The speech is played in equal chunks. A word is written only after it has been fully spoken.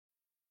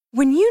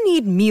When you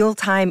need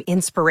mealtime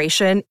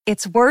inspiration,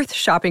 it's worth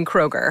shopping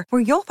Kroger,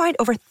 where you'll find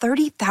over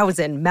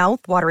 30,000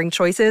 mouth-watering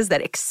choices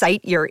that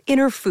excite your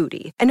inner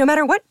foodie. And no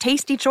matter what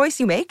tasty choice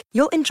you make,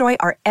 you'll enjoy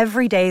our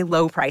everyday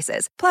low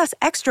prices, plus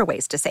extra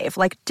ways to save,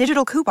 like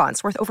digital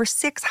coupons worth over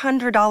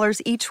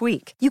 $600 each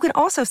week. You can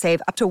also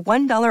save up to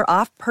 $1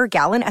 off per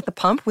gallon at the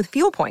pump with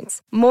fuel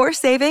points. More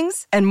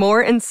savings and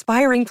more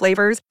inspiring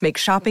flavors make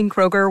shopping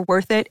Kroger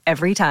worth it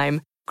every time.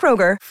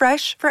 Kroger,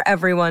 fresh for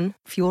everyone.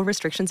 Fuel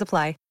restrictions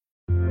apply.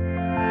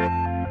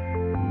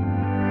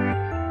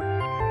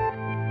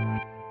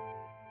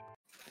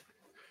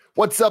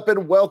 What's up,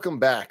 and welcome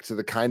back to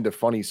the Kind of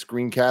Funny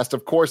Screencast.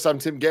 Of course, I'm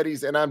Tim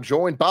Geddes, and I'm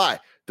joined by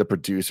the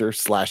producer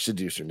 /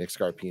 seducer, Nick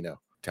Scarpino.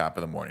 Top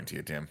of the morning to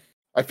you, Tim.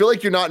 I feel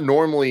like you're not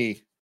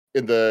normally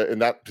in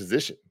that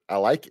position. I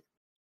like it.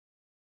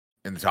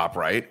 In the top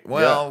right?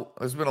 Well,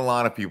 There's been a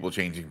lot of people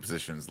changing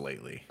positions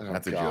lately.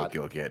 That's a joke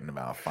you'll get in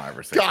about 5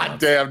 or 6 months. God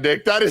damn,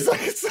 Nick. That is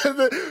like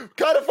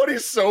Kind of Funny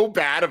is so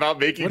bad about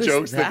making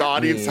jokes that the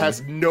audience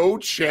has no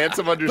chance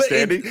of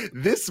understanding.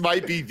 This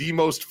might be the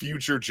most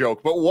future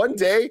joke. But one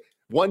day,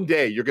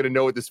 you're going to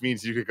know what this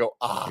means. You could go,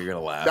 you're going to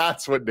laugh.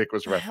 That's what Nick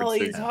was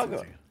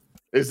referencing.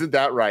 Isn't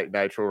that right,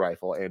 Nitro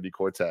Rifle, Andy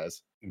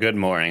Cortez? Good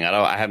morning.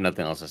 I have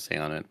nothing else to say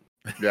on it.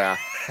 Yeah.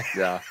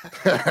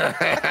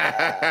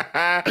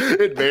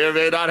 It may or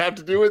may not have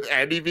to do with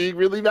Andy being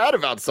really mad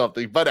about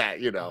something, but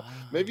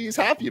maybe he's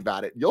happy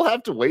about it. You'll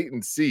have to wait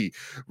and see.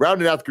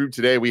 Rounding out the group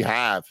today, we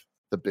have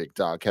the big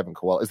dog, Kevin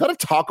Coel. Is that a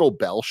Taco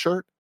Bell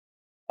shirt?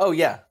 Oh,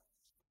 yeah.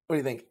 What do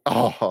you think?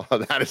 Oh,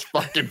 that is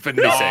fucking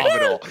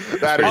phenomenal.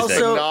 That is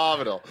also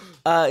phenomenal.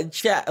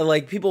 Chat,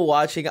 like people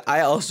watching,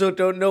 I also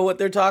don't know what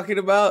they're talking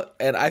about,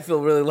 and I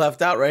feel really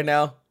left out right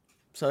now.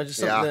 So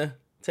just something to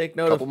take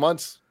note of. Couple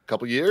months.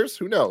 Couple years,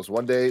 who knows?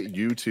 One day,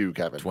 you too,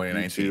 Kevin.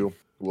 2019. You too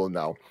will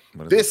know.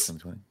 This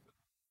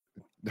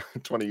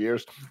 20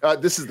 years.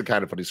 This is the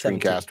Kind of Funny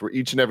Screencast, where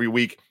each and every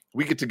week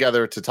we get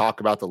together to talk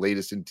about the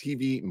latest in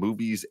TV,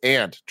 movies,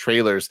 and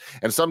trailers.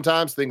 And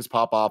sometimes things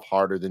pop off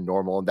harder than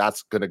normal, and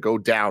that's going to go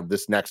down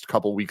this next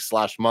couple weeks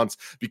 / months,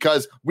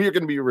 because we are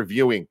going to be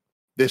reviewing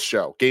this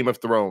show, Game of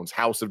Thrones,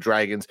 House of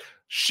Dragons.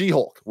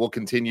 She-Hulk will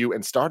continue,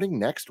 and starting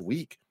next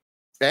week,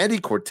 Andy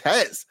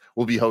Cortez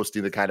will be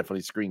hosting the Kind of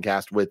Funny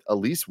Screencast with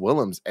Elise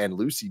Willems and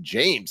Lucy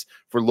James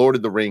for Lord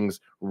of the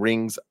Rings,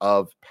 Rings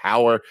of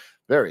Power.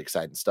 Very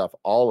exciting stuff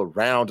all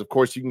around. Of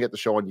course, you can get the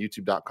show on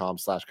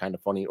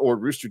youtube.com/kindoffunny or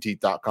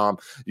roosterteeth.com.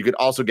 You can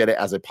also get it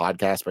as a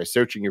podcast by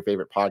searching your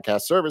favorite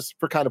podcast service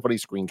for Kind of Funny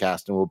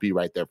Screencast, and we'll be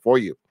right there for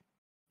you.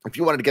 If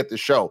you wanted to get the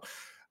show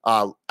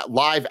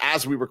live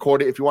as we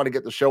record it, if you want to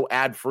get the show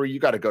ad-free, you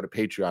got to go to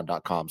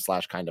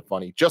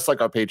patreon.com/kindoffunny, just like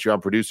our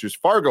Patreon producers,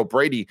 Fargo,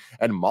 Brady,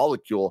 and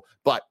Molecule.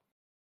 But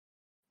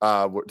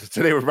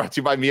today we're brought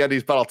to you by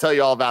MeUndies, but I'll tell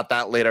you all about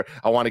that later.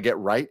 I want to get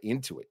right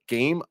into it.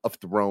 Game of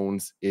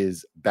Thrones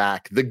is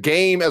back. The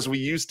game, as we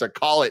used to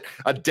call it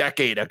a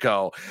decade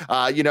ago,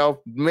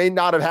 may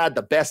not have had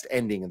the best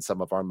ending in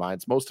some of our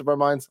minds, most of our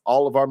minds,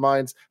 all of our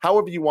minds,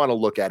 however you want to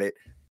look at it.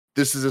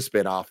 This is a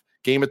spinoff.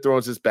 Game of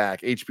Thrones is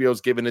back.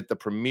 HBO's giving it the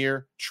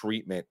premiere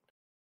treatment.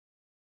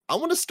 I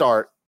want to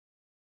start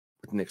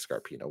with Nick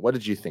Scarpino. What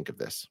did you think of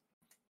this?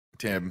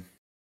 Tim,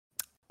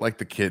 like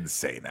the kids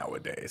say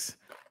nowadays,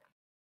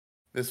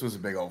 this was a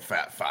big old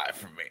fat 5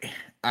 for me.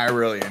 I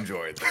really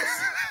enjoyed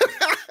this.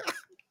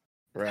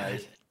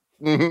 Right.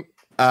 Mm-hmm.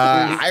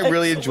 I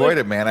really enjoyed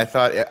it, man. I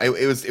thought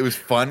it was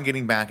fun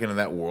getting back into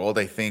that world.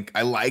 I think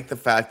I like the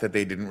fact that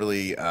they didn't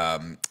really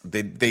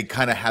they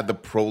kind of had the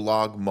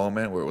prologue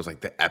moment where it was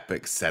like the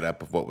epic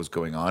setup of what was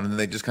going on, and then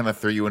they just kind of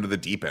threw you into the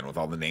deep end with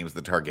all the names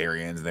of the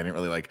Targaryens. They didn't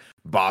really like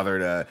bother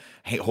to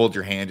hold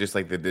your hand just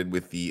like they did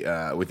with the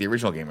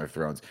original Game of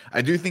Thrones.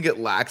 I do think it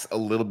lacks a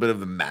little bit of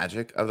the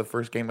magic of the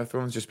first Game of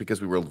Thrones, just because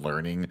we were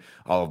learning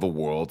all of the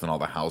worlds and all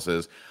the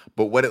houses.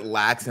 But what it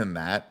lacks in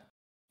that,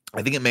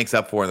 I think it makes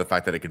up for the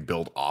fact that it can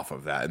build off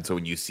of that. And so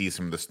when you see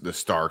some of the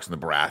Starks and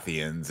the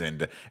Baratheons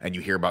and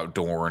you hear about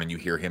Dorne and you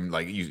hear him,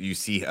 like you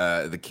see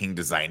the king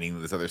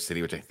designing this other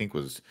city, which I think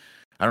was,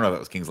 I don't know if that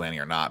was King's Landing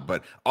or not,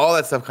 but all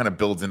that stuff kind of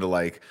builds into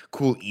like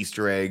cool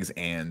Easter eggs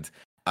and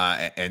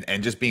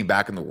just being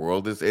back in the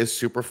world is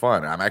super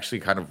fun. I'm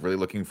actually kind of really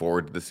looking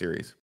forward to the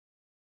series.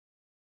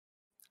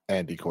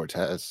 Andy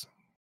Cortez.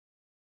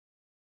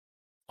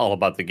 All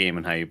about the game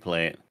and how you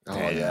play it.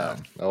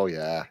 Oh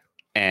yeah.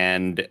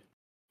 And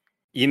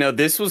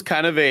this was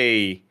kind of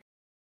a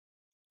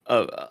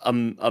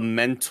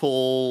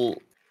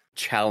mental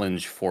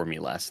challenge for me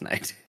last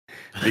night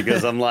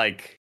because I'm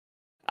like,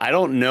 I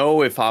don't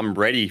know if I'm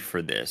ready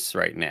for this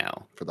right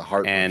now. For the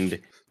heartbreak. And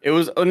it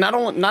was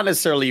not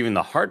necessarily even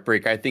the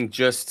heartbreak. I think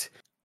just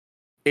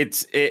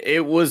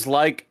it was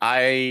like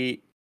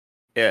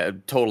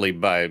totally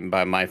by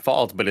my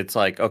fault, but it's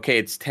like, okay,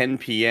 it's 10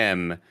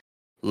 p.m.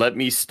 Let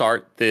me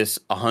start this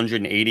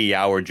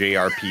 180-hour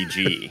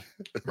JRPG.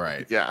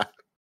 Right. Yeah.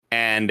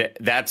 And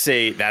that's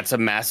a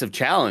massive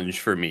challenge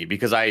for me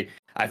because I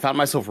found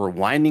myself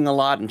rewinding a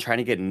lot and trying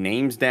to get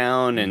names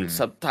down and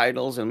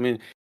subtitles. I mean,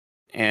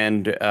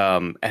 and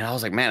I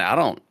was like, man, I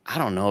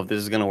don't know if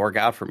this is gonna work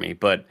out for me,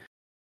 but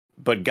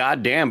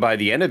goddamn, by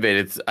the end of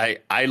it,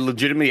 I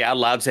legitimately out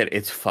loud said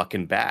it's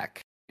fucking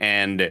back,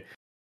 and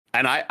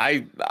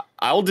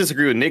I'll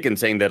disagree with Nick in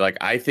saying that, like,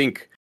 I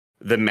think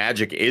the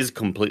magic is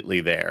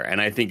completely there,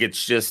 and I think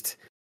it's just,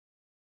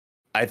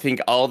 I think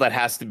all that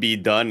has to be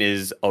done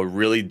is a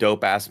really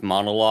dope ass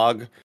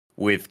monologue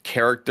with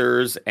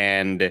characters,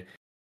 and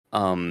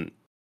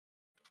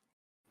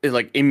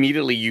like,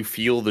 immediately you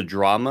feel the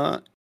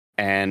drama,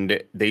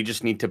 and they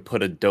just need to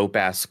put a dope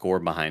ass score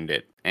behind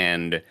it,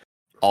 and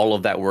all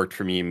of that worked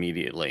for me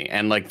immediately.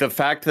 And like the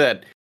fact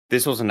that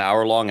this was an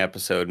hour-long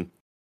episode,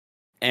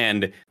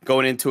 and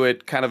going into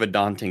it, kind of a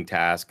daunting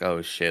task.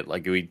 Oh shit!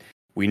 Like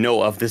we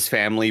know of this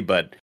family,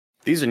 but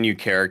these are new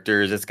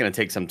characters. It's going to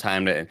take some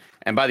time to.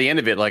 And by the end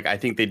of it, like, I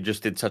think they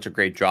just did such a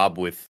great job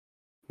with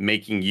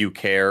making you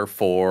care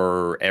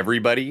for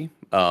everybody,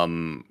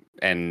 and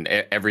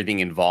everything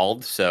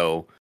involved.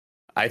 So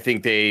I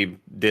think they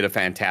did a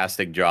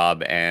fantastic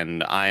job,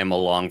 and I am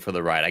along for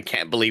the ride. I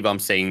can't believe I'm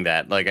saying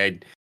that.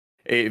 Like,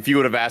 if you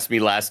would have asked me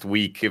last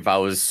week if I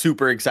was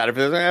super excited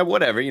for this,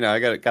 whatever, I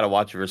got to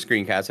watch it for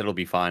Screencast. It'll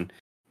be fine.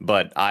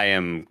 But I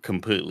am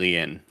completely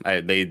in.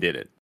 They did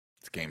it.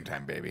 It's game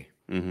time, baby.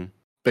 Mm-hmm.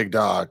 Big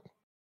dog.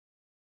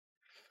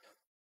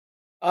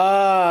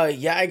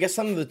 Yeah, I guess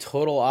I'm the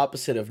total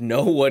opposite of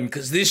no one,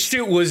 because this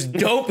shit was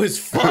dope as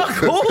fuck.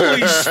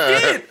 Holy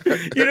shit!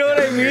 You know what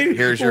I mean?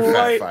 Here's your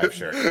Fat Five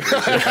shirt.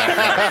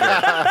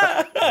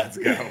 Let's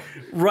go.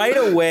 Right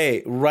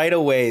away,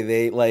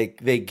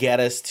 they get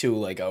us to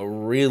like a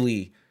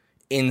really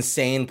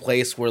insane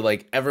place where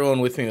like everyone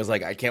with me was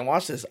like, I can't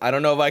watch this. I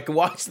don't know if I can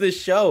watch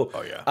this show.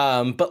 Oh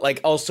yeah. But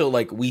like also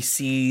like we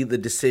see the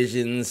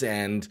decisions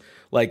and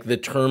like the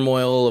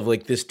turmoil of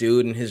like this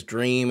dude and his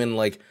dream, and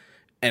like.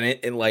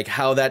 And like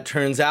how that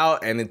turns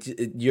out,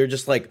 and you're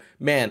just like,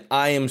 man,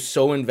 I am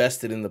so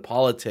invested in the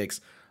politics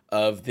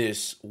of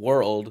this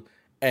world,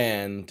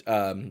 and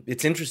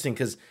it's interesting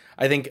because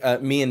I think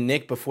me and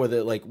Nick before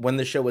when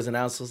the show was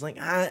announced, was like,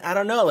 I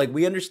don't know, like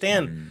we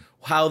understand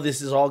how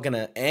this is all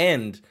gonna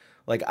end,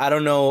 like I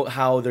don't know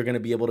how they're gonna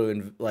be able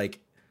to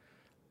like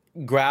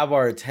grab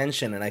our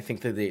attention, and I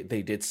think that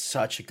they did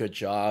such a good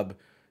job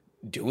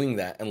doing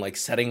that and like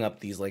setting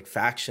up these like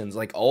factions,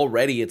 like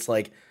already it's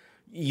like.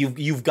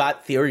 You've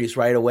got theories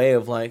right away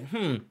of like,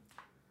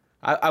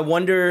 I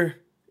wonder,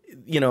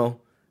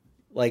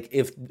 like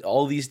if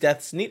all these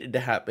deaths needed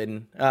to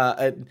happen,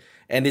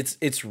 and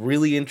it's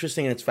really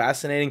interesting and it's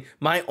fascinating.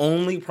 My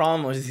only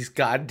problem was these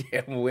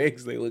goddamn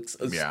wigs; they look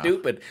so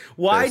stupid.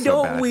 Why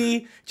don't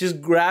we just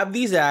grab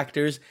these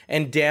actors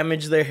and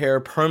damage their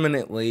hair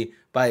permanently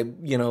by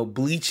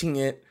bleaching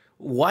it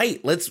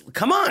white?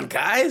 Come on,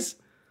 guys.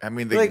 I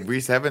mean,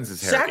 Reese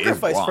Evans' hair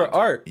sacrifice is blonde. for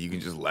art. You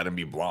can just let him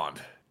be blonde.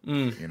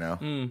 He's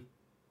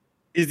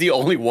the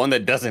only one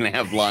that doesn't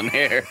have blonde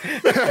hair.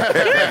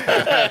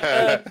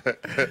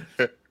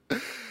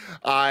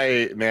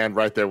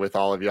 Right there with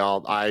all of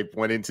y'all. I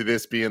went into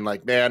this being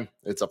like, man,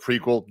 it's a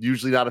prequel.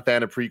 Usually not a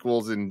fan of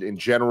prequels in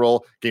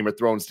general. Game of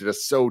Thrones did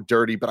us so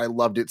dirty, but I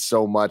loved it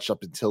so much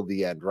up until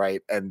the end,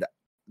 right? And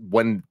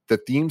when the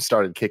theme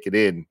started kicking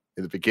in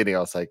the beginning,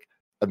 I was like,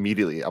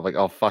 immediately, I'm like,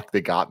 oh fuck, they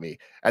got me.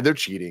 And they're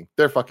cheating.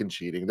 They're fucking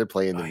cheating. They're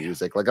playing the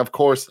music. Like, of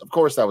course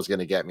that was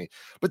gonna get me.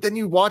 But then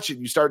you watch it,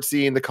 you start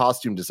seeing the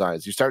costume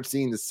designs, you start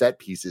seeing the set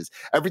pieces.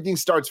 Everything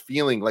starts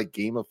feeling like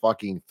Game of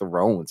fucking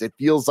Thrones. It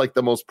feels like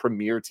the most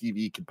premier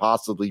TV could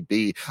possibly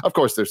be. Of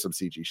course, there's some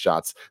CG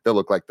shots that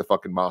look like the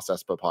fucking Mos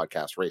Espa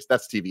podcast race.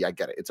 That's TV. I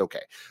get it. It's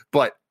okay.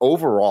 But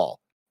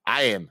overall,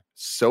 I am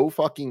so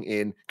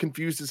fucking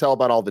confused as hell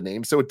about all the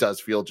names. So it does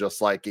feel just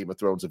like Game of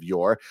Thrones of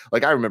yore.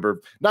 Like I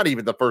remember not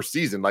even the first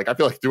season. Like I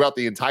feel like throughout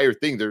the entire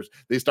thing,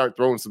 they start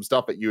throwing some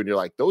stuff at you and you're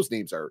like, those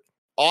names are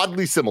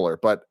oddly similar,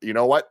 but you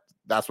know what?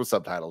 That's what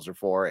subtitles are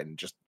for. And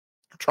just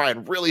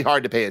trying really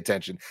hard to pay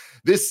attention.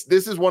 This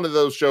is one of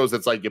those shows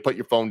that's like you put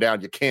your phone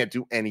down, you can't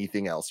do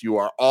anything else. You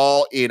are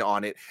all in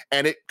on it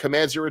and it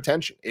commands your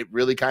attention. It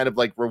really kind of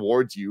like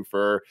rewards you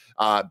for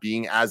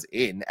being as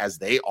in as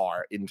they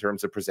are in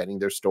terms of presenting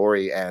their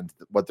story and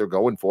what they're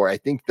going for. I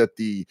think that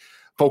the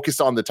focus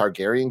on the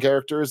Targaryen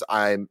characters,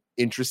 I'm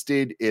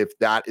interested if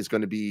that is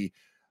going to be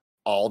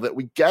all that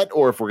we get,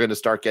 or if we're going to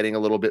start getting a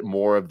little bit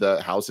more of the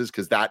houses,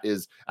 because that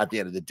is, at the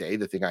end of the day,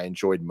 the thing I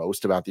enjoyed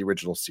most about the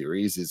original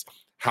series is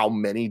how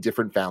many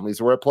different families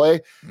were at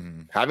play.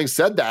 Having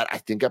said that, I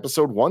think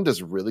episode 1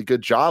 does a really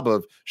good job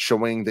of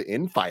showing the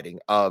infighting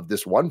of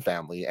this one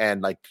family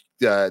and like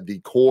the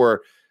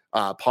core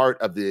part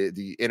of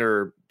the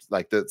inner,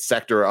 like the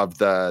sector of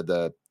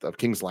the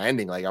King's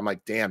Landing. Like I'm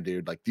like, damn,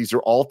 dude, like these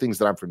are all things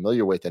that I'm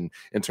familiar with. And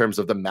in terms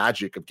of the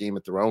magic of Game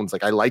of Thrones,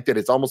 like I like that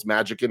it's almost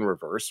magic in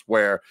reverse,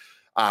 where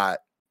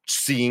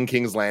seeing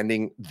King's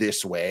Landing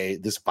this way,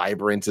 this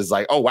vibrant, is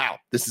like, oh wow,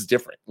 this is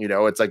different.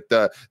 It's like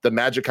the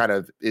magic kind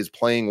of is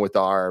playing with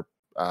our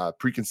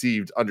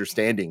preconceived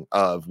understanding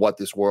of what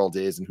this world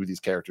is and who these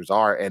characters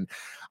are. And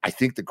I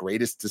think the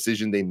greatest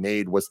decision they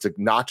made was to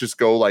not just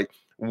go like,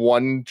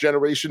 one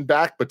generation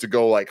back, but to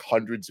go like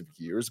hundreds of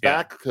years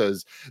back,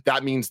 because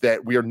that means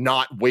that we are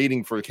not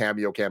waiting for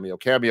cameo.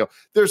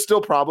 There's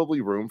still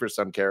probably room for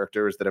some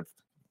characters that have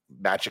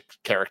magic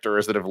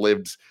characters that have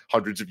lived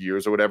hundreds of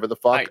years or whatever the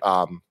fuck.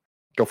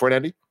 Go for it,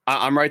 Andy.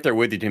 I'm right there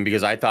with you, Tim,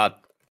 because I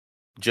thought,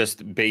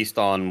 just based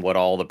on what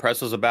all the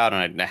press was about,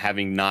 and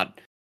having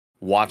not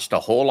watched a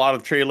whole lot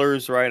of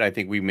trailers, right? I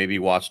think we maybe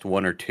watched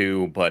one or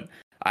two, but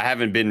I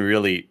haven't been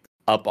really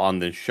up on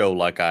the show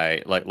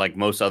like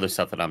most other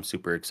stuff that I'm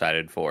super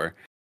excited for.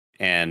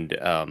 And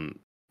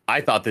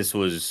I thought this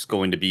was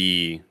going to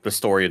be the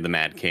story of the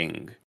Mad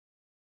King.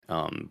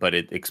 But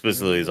it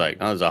explicitly is like,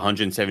 it was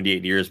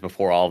 178 years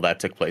before all of that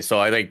took place. So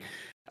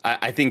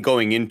I think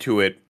going into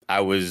it, I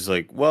was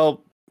like,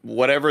 well,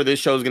 whatever this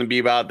show is going to be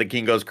about, the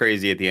king goes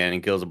crazy at the end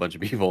and kills a bunch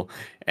of people.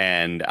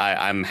 And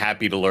I'm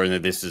happy to learn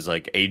that this is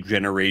like a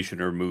generation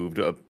removed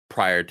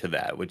prior to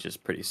that, which is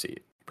pretty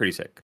sick.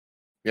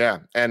 Yeah.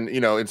 And,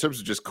 you know, in terms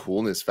of just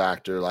coolness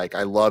factor, like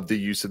I love the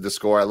use of the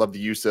score. I love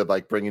the use of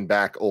like bringing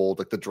back old,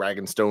 like the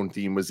Dragonstone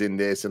theme was in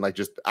this, and like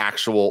just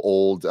actual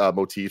old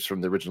motifs from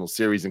the original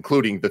series,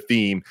 including the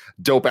theme,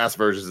 dope ass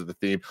versions of the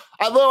theme.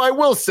 Although I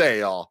will say,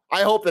 y'all,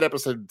 I hope that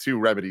episode 2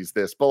 remedies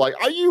this, but like,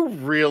 are you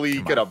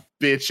really gonna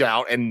bitch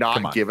out and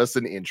not give us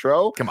an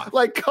intro? Come on.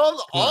 Like, come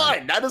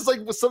on. That is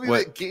like something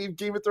that gave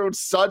Game of Thrones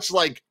such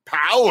like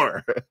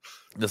power.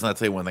 Let's not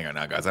say one thing right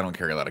now, guys. I don't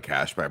carry a lot of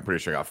cash, but I'm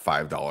pretty sure I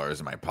got $5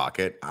 in my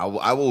pocket. I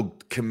will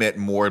commit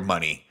more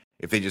money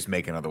if they just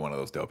make another one of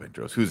those dope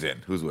intros. Who's in?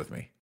 Who's with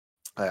me?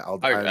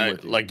 I'm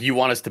with you. Like, you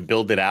want us to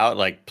build it out,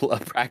 like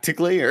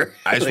practically, or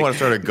I just want to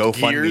start a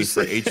GoFundMe gears?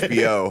 for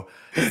HBO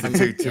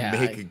to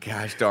make a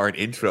gosh darn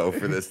intro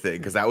for this thing,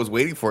 because I was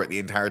waiting for it the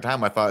entire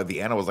time. I thought at the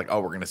end I was like,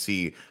 oh, we're gonna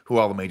see who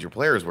all the major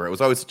players were. It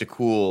was always such a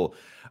cool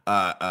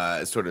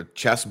sort of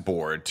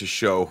chessboard to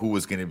show who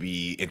was going to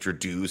be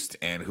introduced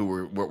and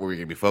what we were going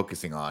to be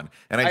focusing on.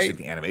 And I just think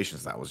the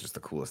animations, that was just the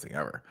coolest thing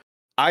ever.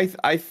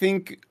 I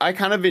think I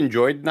kind of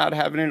enjoyed not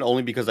having it,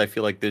 only because I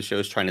feel like this show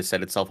is trying to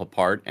set itself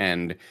apart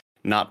and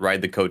not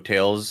ride the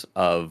coattails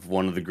of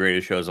one of the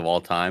greatest shows of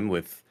all time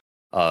with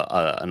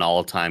an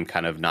all-time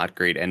kind of not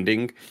great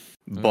ending.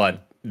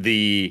 But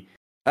I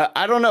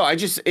don't know.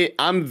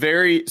 I'm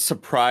very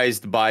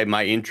surprised by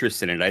my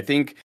interest in it. I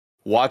think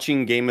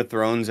watching Game of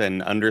Thrones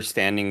and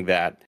understanding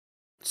that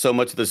so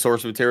much of the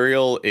source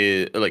material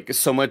is like,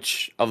 so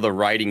much of the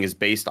writing is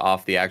based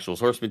off the actual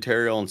source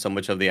material, and so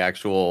much of the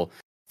actual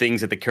things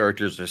that the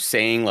characters are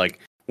saying. Like,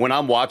 when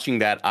I'm watching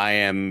that, I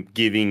am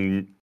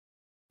giving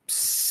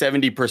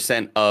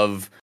 70%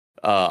 of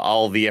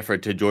all the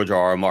effort to George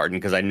R.R. Martin,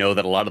 because I know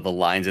that a lot of the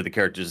lines that the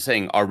characters are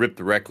saying are ripped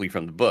directly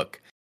from the book.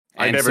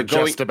 I never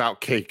just about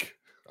cake.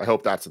 I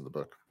hope that's in the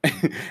book.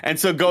 And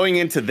so going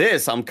into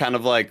this, I'm kind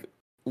of like,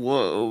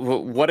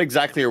 what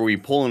exactly are we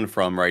pulling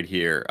from right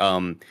here?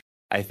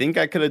 I think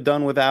I could have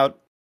done without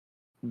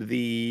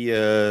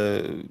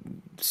the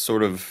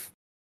sort of,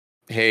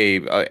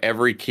 hey,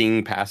 every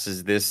king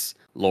passes this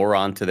lore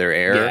on to their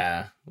heir.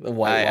 Yeah, the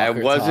White I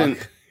Walker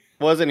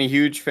wasn't a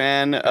huge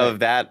fan of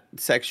that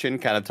section,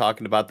 kind of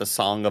talking about the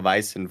Song of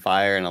Ice and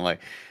Fire, and I'm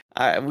like,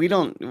 we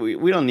don't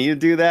need to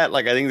do that.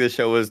 Like, I think the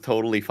show was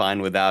totally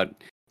fine without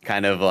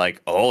kind of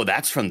like, oh,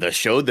 that's from the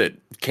show that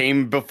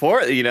came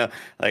before, you know,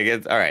 like,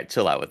 it's all right,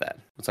 chill out with that.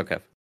 It's okay.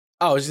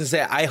 I was gonna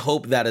say, I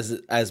hope that is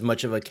as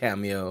much of a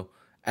cameo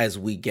as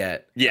we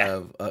get.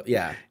 Yeah.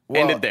 Yeah.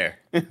 Well, End it there.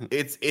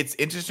 it's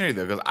interesting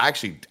though, because I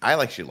actually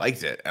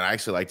liked it, and I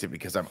actually liked it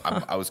because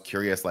I was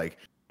curious, like,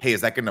 hey,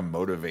 is that going to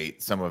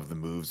motivate some of the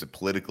moves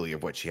politically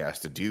of what she has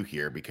to do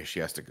here, because she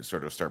has to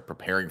sort of start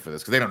preparing for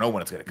this, because they don't know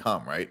when it's going to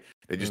come, right?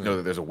 They just know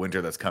that there's a winter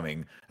that's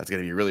coming that's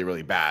going to be really,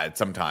 really bad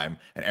sometime,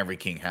 and every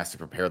king has to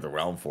prepare the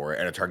realm for it,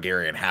 and a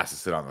Targaryen has to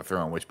sit on the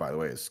throne, which, by the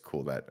way, is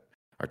cool that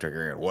our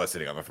Targaryen was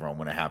sitting on the throne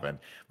when it happened,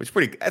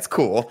 that's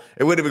cool.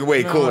 It would have been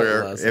way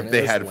cooler if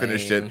they had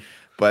finished it.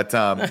 But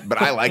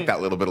I like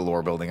that little bit of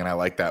lore building, and I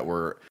like that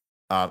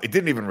it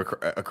didn't even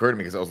occur to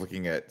me, because I was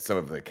looking at some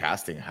of the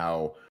casting,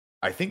 how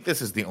I think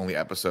this is the only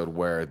episode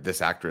where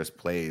this actress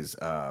plays,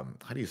 how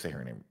do you say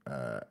her name?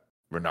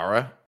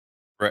 Rhaenyra?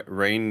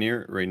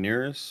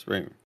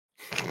 Rhaenyra?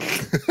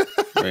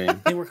 I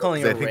think we're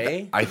calling her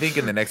Ray. I think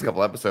in the next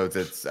couple episodes,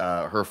 it's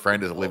her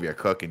friend is Olivia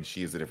Cook, and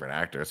she's a different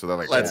actor. So they're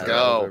like, let's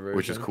go,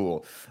 which is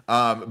cool.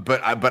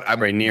 But I'm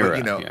Rhaenyra,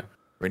 you know, yeah.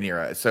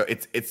 Rhaenyra. So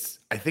it's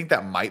I think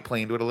that might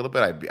play into it a little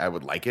bit. I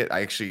would like it.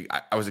 I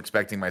was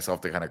expecting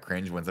myself to kind of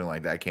cringe when something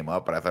like that came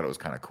up, but I thought it was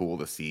kind of cool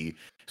to see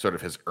sort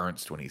of his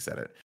ernst when he said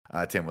it.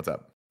 Tim, what's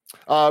up?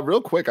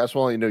 Real quick, I just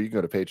want to let you know you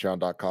can go to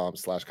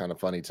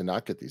patreon.com/kindoffunny to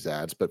not get these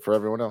ads, but for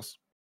everyone else,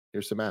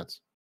 here's some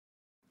ads.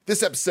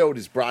 This episode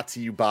is brought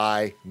to you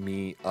by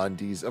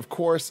MeUndies. Of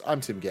course, I'm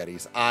Tim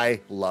Geddes.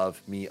 I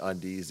love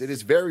MeUndies. It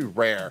is very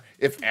rare,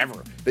 if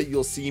ever, that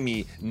you'll see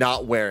me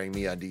not wearing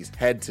MeUndies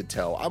head to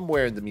toe. I'm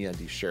wearing the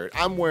MeUndies shirt.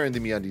 I'm wearing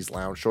the MeUndies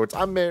lounge shorts.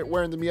 I'm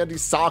wearing the MeUndies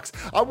socks.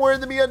 I'm wearing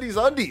the MeUndies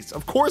undies.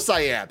 Of course I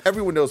am.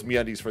 Everyone knows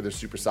MeUndies for their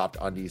super soft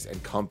undies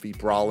and comfy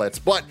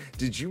bralettes, but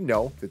did you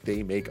know that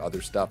they make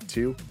other stuff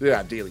too? They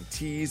have daily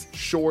tees,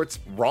 shorts,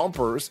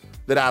 rompers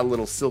that add a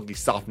little silky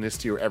softness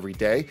to your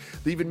everyday.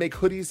 They even make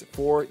hoodies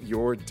for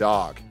your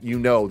dog. You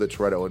know that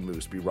Toretto and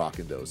Moose be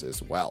rocking those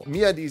as well.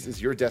 MeUndies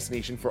is your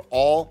destination for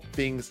all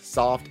things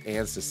soft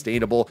and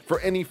sustainable. For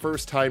any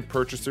first-time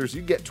purchasers,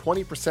 you get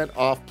 20%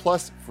 off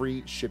plus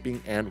free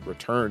shipping and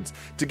returns.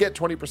 To get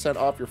 20%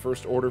 off your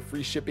first order,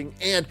 free shipping,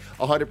 and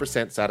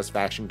 100%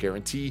 satisfaction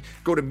guarantee,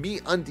 go to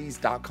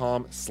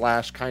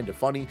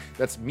MeUndies.com/kindafunny.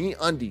 That's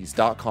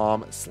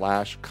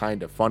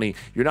MeUndies.com/kindafunny.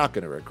 You're not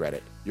going to regret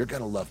it. You're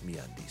going to love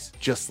MeUndies,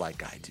 just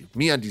like I do.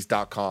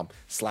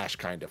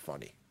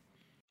 MeUndies.com/kindafunny.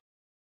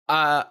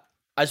 I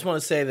just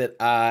want to say that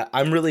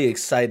I'm really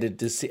excited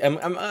to see.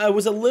 I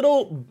was a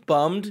little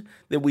bummed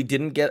that we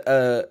didn't get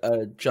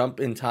a jump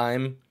in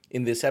time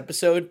in this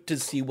episode to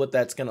see what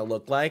that's going to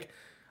look like,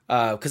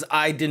 because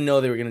I didn't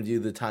know they were going to do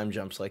the time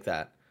jumps like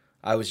that.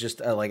 I was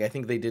just I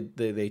think they did.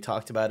 They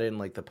talked about it in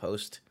like the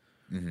post,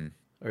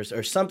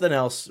 or something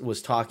else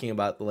was talking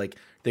about like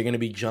they're going to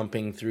be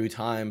jumping through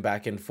time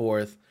back and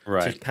forth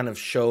to kind of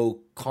show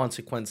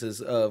consequences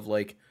of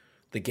like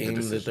the game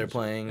that they're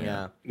playing.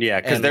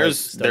 Yeah, because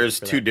there's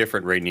two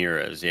different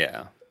Rhaenyras.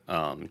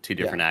 Two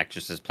different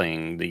actresses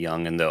playing the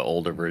young and the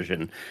older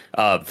version.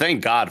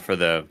 Thank God for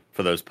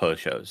those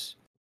post shows.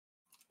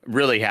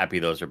 Really happy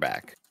those are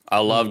back. I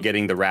love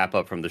getting the wrap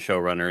up from the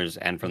showrunners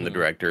and from the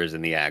directors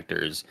and the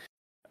actors,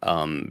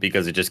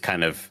 because it just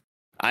kind of,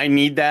 I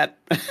need that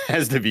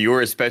as the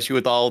viewer, especially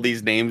with all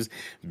these names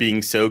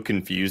being so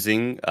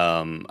confusing.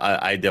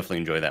 I definitely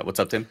enjoy that. What's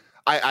up, Tim?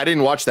 I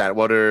didn't watch that.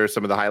 What are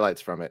some of the highlights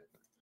from it?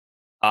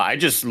 I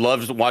just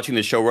loved watching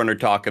the showrunner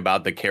talk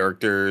about the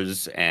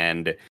characters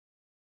and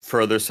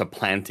further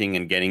supplanting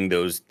and getting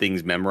those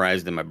things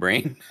memorized in my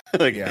brain. I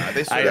don't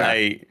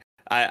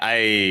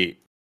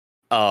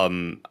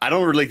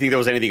really think there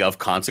was anything of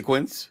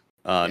consequence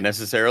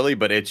necessarily,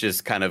 but it's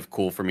just kind of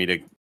cool for me to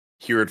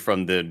hear it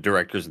from the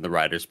directors and the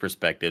writers'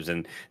 perspectives.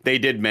 And they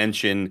did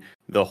mention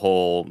the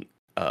whole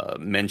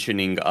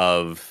mentioning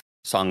of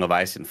Song of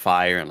Ice and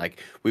Fire, and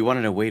like we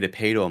wanted a way to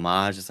pay to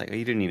homage. It's like, oh,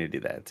 you didn't need to do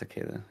that. It's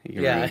okay though.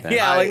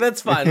 Like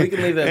that's fine. We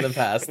can leave that in the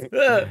past.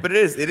 But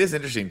it is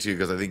interesting too,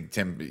 because I think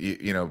Tim,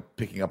 you know,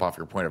 picking up off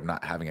your point of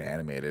not having an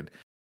animated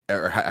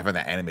or having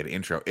that animated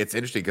intro, it's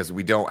interesting because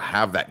we don't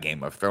have that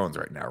Game of Thrones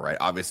right now, right?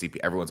 Obviously,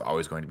 everyone's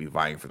always going to be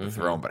vying for the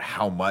throne, but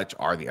how much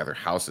are the other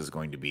houses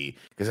going to be?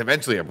 Because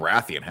eventually, a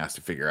Baratheon has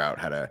to figure out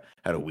how to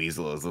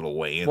weasel his little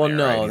way in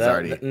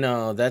there.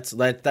 Right?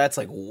 That's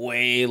like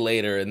way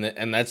later,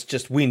 and that's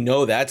just, we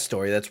know that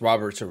story. That's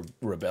Robert's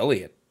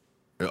rebellion.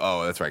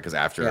 Oh, that's right. Because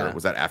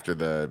was that after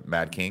the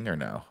Mad King or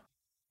no?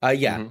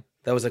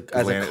 That was as a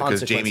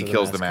consequence. Because Jaime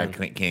kills the Mad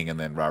King, and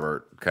then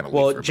Robert kind of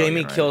leaves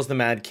Jaime kills the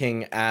Mad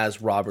King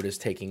as Robert is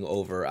taking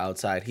over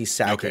outside. He's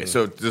sacking. Okay,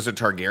 so does a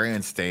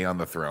Targaryen stay on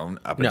the throne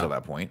up until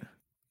that point?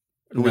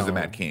 Who was the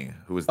Mad King?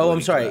 Who was?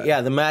 I'm sorry.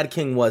 Yeah, the Mad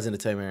King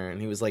wasn't a Targaryen.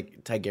 He was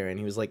like Targaryen.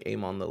 He was like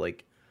Aemon the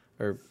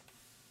or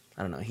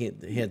I don't know. He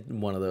had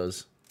one of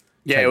those.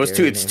 Yeah,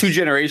 it's two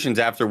generations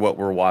after what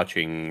we're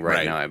watching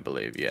right now, I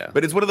believe. Yeah,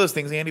 but it's one of those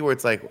things, Andy, where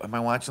it's like, am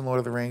I watching Lord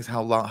of the Rings?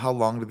 How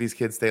long do these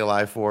kids stay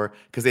alive for?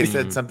 Because they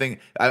said something.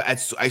 I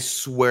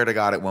swear to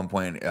God, at one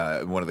point,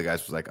 one of the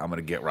guys was like, "I'm going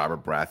to get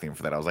Robert Baratheon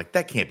for that." I was like,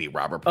 that can't be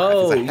Robert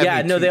Baratheon. Oh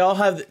yeah, no, they all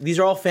have. These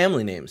are all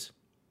family names.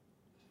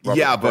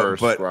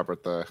 Robert but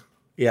Robert the.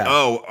 Yeah.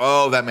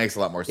 Oh, that makes a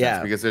lot more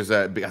sense because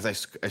I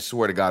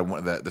swear to God,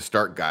 one of the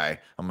Stark guy.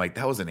 I'm like,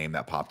 that was a name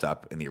that popped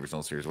up in the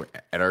original series.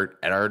 Eddard.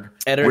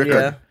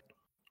 Yeah.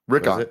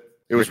 Rickon.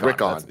 It was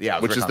Rickon, which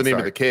Rickon is the name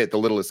of the kid, the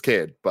littlest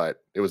kid,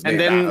 but it was named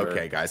after.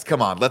 Okay, guys,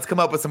 come on. Let's come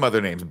up with some other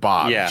names.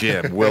 Bob,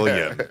 Jim,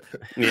 William.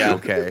 Yeah.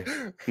 Okay.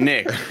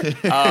 Nick.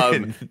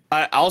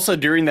 Also,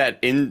 during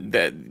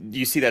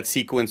you see that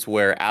sequence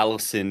where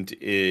Alicent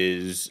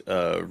is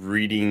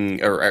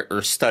reading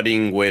or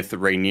studying with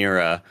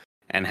Rhaenyra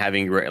and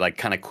having like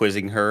kind of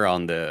quizzing her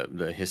on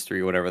the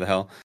history, whatever the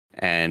hell.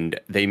 And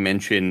they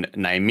mention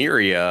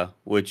Nymeria,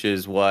 which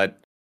is what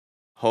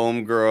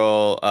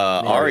homegirl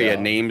Arya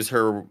names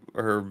her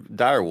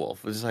direwolf.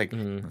 It's like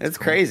it's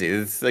crazy.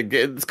 It's like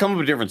it's come up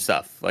with different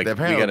stuff. Like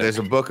apparently there's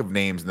a book of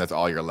names, and that's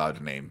all you're allowed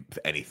to name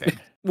anything.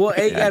 Well,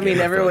 I mean,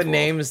 everyone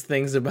names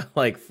things about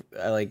like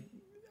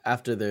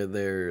after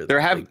they're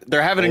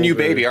having a new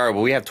baby. All right,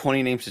 well, we have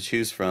 20 names to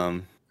choose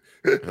from.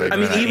 I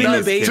mean, even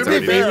the baby. To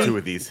be fair, two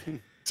of these.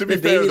 To be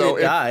fair, though,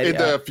 in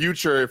the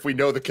future, if we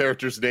know the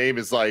character's name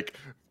is like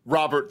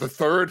Robert the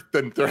Third,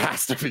 then there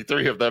has to be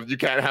three of them. You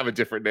can't have a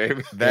different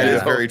name. That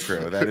is very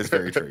true. That is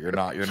very true. You're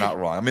not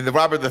wrong. I mean, the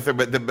Robert the Third,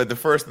 but the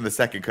first and the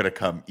second could have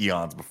come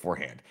eons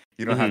beforehand.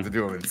 You don't have to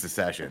do them in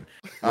succession.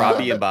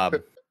 Robbie and Bob.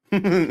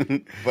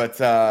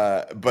 But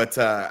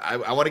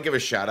I want to give a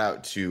shout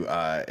out to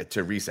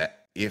Reese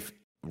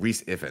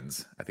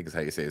Ifans, I think is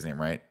how you say his name,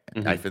 right?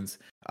 Ifans,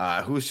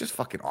 who was just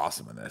fucking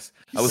awesome in this.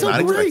 I was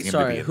not expecting him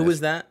to be in who this. was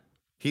that?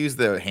 He was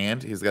the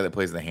hand. He's the guy that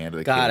plays the hand of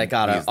the Got kid. it,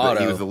 got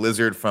it. He was the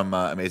lizard from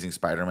Amazing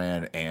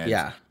Spider-Man,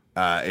 and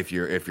if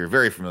you're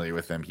very familiar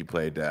with him, he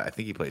played I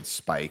think he played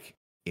Spike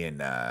in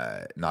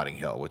Notting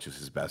Hill, which is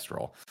his best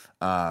role.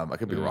 I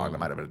could be wrong; that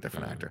might have been a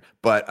different actor,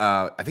 but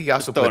I think he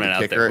also played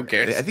the kicker.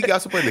 I think he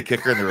also played the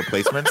kicker in The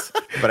Replacements,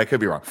 but I could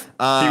be wrong.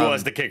 He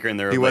was the kicker in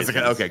The Replacements.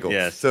 He was okay, cool.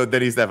 Yes. So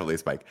then he's definitely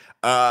Spike.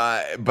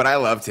 But I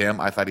loved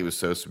him. I thought he was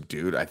so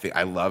subdued.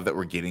 I love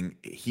that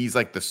he's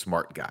like the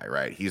smart guy,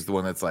 right? He's the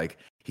one that's like,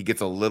 he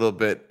gets a little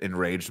bit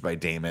enraged by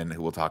Damon,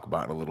 who we'll talk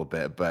about in a little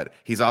bit, but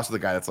he's also the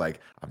guy that's like,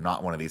 I'm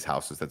not one of these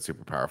houses that's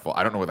super powerful.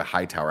 I don't know where the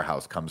Hightower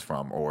house comes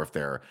from, or if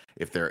they're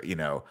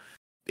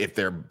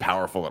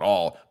powerful at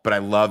all. But I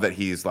love that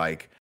he's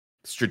like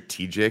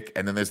strategic.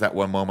 And then there's that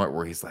one moment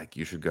where he's like,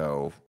 you should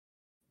go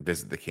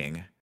visit the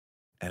king.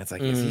 And it's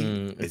like, is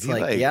he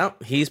like, yeah,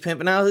 he's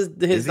pimping out his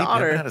daughter. Is he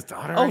pimping out his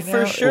daughter Oh, right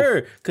for now?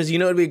 sure. Because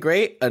it'd be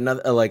great,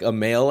 another like a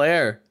male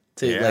heir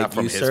to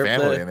from his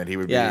family, and then he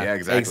would be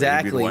exactly.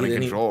 He'd be the one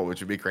in control,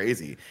 which would be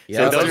crazy.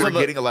 Yeah. So we're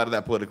getting a lot of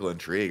that political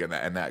intrigue and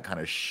that kind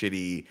of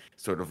shitty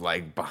sort of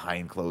like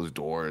behind closed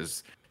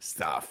doors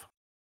stuff.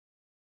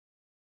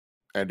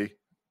 Andy.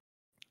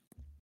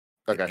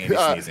 Okay. Andy's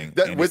sneezing.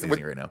 Andy's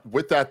sneezing right now.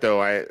 With that though,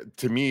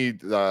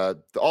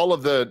 all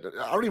of the,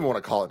 I don't even want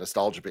to call it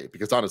nostalgia bait,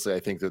 because honestly, I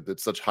think that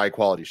it's such high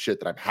quality shit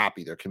that I'm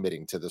happy they're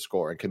committing to the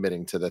score and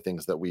committing to the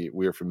things that we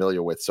are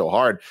familiar with so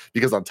hard.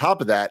 Because on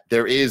top of that,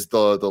 there is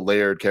the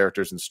layered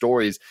characters and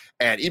stories,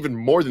 and even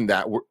more than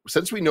that,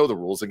 since we know the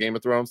rules of Game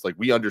of Thrones, like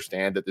we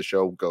understand that the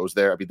show goes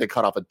there. I mean, they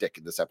cut off a dick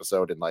in this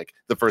episode in like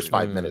the first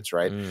 5 minutes,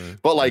 right?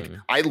 But like,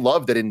 I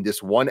love that in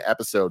this one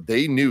episode,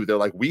 they're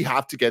like, we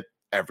have to get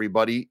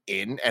everybody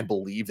in and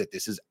believe that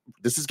this is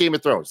Game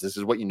of Thrones. This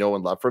is what you know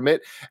and love from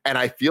it. And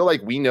I feel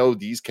like we know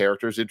these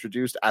characters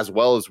introduced as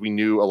well as we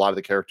knew a lot of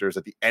the characters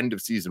at the end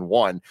of season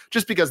 1,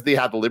 just because they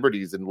had the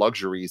liberties and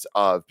luxuries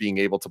of being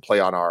able to play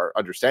on our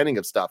understanding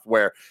of stuff,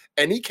 where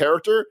any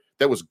character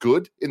that was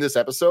good in this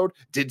episode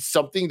did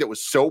something that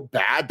was so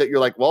bad that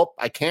you're like, well,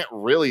 I can't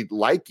really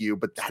like you,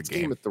 but that's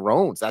Game of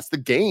Thrones. That's the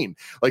game.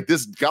 Like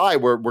this guy,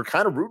 we're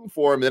kind of rooting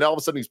for him, and then all of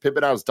a sudden he's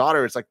pimping out his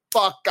daughter. It's like,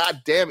 fuck,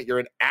 god damn it, you're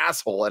an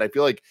asshole. And I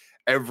feel like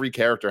every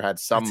character had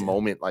some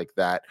moment like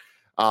that.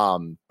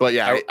 But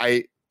yeah,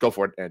 I go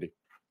for it, Andy.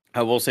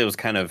 I will say it was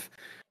kind of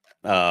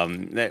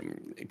that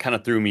kind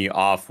of threw me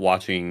off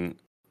watching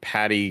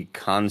Paddy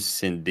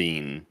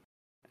Considine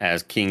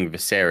as King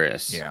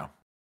Viserys. Yeah.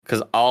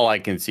 Because all I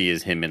can see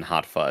is him in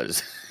Hot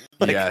Fuzz.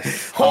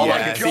 Yes. All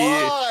I can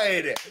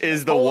see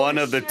is the one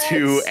of the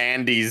two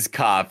Andy's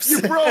cops.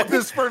 You broke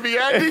this for me,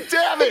 Andy.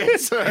 Damn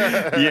it.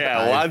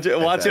 Yeah,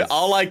 watch it.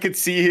 All I could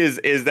see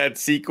is that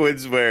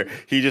sequence where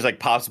he just like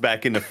pops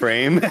back into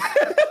frame.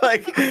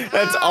 Like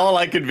that's all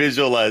I could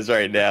visualize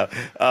right now.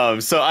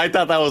 So I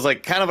thought that was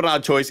like kind of an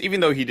odd choice, even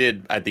though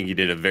I think he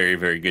did a very,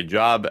 very good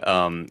job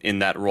in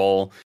that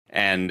role.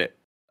 And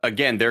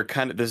again,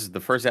 this is the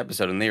first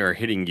episode, and they are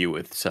hitting you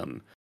with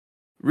some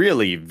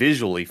really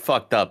visually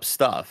fucked up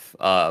stuff.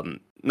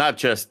 Not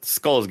just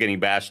skulls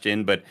getting bashed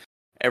in, but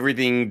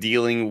everything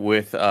dealing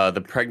with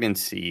the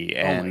pregnancy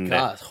and oh my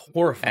god,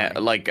 horrifying.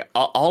 Like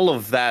all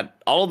of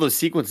that, all of those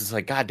sequences.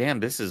 Like, goddamn,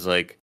 this is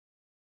like,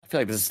 I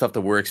feel like this is stuff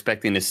that we're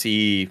expecting to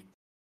see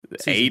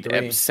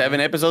seven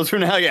episodes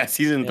from now. Yeah,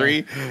 season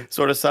 3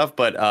 sort of stuff.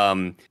 But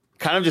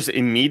kind of just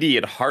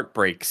immediate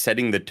heartbreak,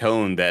 setting the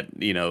tone that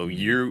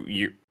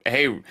you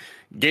hey,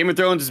 Game of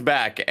Thrones is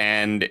back,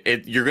 and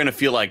you're gonna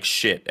feel like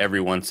shit every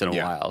once in a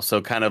while.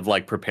 So kind of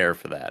like prepare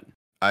for that.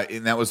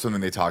 And that was something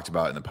they talked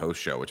about in the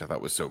post show, which I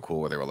thought was so cool.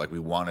 Where they were like, we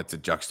wanted to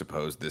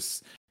juxtapose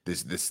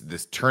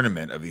this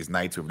tournament of these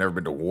knights who've never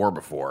been to war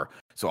before.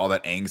 So all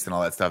that angst and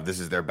all that stuff,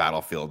 this is their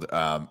battlefield.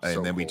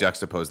 And then we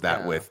juxtapose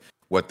that with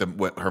what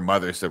her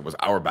mother said was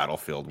our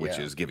battlefield, which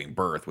is giving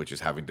birth, which is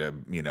having to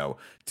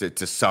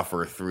to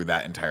suffer through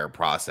that entire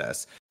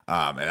process.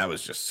 And that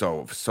was just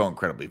so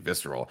incredibly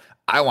visceral.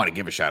 I want to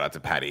give a shout out to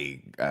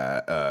Paddy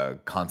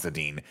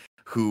Considine,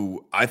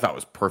 who I thought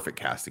was perfect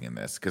casting in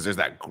this, because there's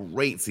that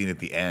great scene at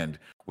the end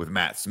with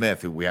Matt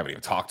Smith, who we haven't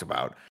even talked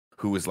about,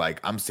 who was like,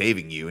 I'm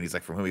saving you. And he's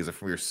like, from whom? He's like,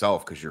 from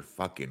yourself, because you're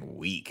fucking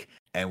weak.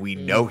 And we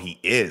know he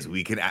is.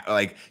 We can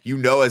like,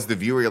 as the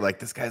viewer, you're like,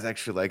 this guy's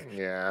actually like,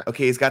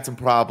 okay, he's got some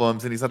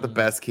problems and he's not the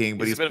best king,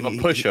 but he's a bit of a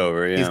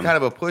pushover. He's kind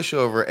of a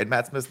pushover, and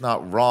Matt Smith's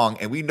not wrong.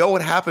 And we know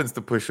what happens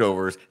to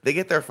pushovers. They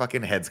get their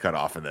fucking heads cut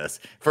off in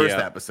this first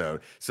episode.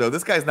 So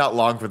this guy's not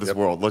long for this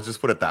world. Let's just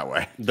put it that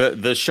way. The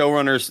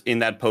showrunners in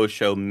that post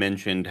show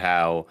mentioned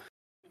how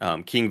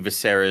King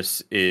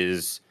Viserys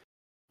is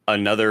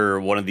another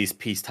one of these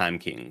peacetime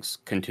kings,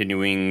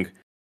 continuing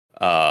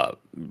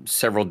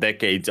several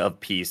decades of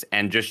peace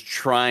and just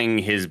trying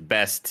his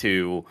best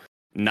to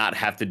not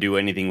have to do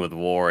anything with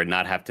war and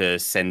not have to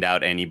send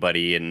out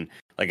anybody. And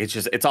like,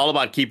 it's all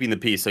about keeping the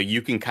peace. So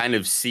you can kind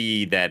of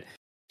see that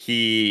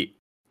he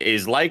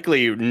is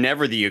likely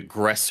never the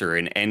aggressor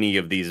in any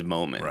of these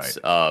moments.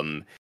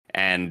 Right.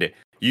 And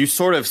you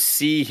sort of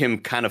see him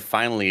kind of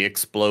finally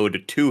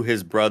explode to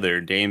his brother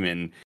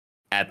Damon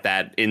at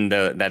that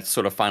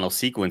sort of final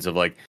sequence of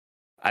like,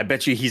 I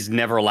bet you he's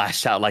never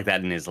lashed out like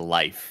that in his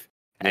life.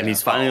 And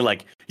he's finally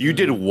like, you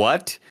did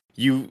what?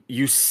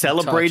 You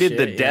celebrated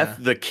the death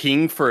of the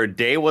king for a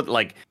day? What,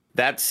 like,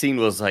 that scene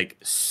was like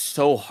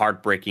so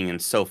heartbreaking and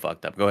so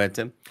fucked up. Go ahead,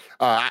 Tim.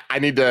 I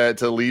need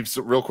to leave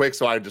real quick,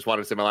 so I just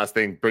wanted to say my last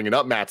thing, bringing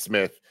up Matt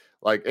Smith.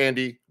 Like,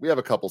 Andy, we have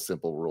a couple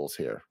simple rules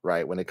here,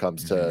 right? When it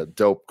comes to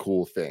dope,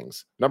 cool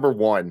things. Number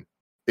one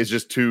is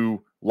just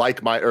two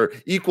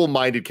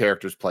equal-minded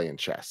characters playing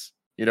chess.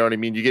 You know what I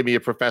mean? You give me a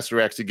Professor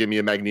X, you give me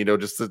a Magneto,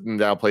 just sitting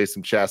down, play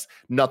some chess.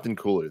 Nothing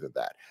cooler than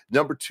that.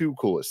 Number two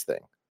coolest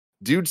thing.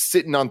 Dudes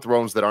sitting on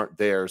thrones that aren't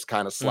theirs,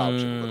 kind of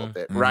slouching a little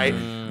bit, right?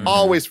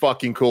 Always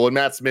fucking cool. And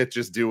Matt Smith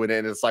just doing it.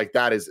 And it's like,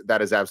 that is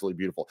absolutely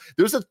beautiful.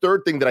 There's a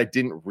third thing that I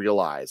didn't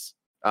realize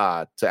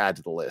to add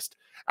to the list.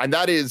 And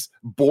that is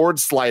board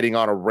sliding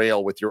on a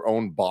rail with your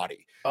own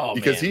body. Oh,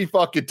 because he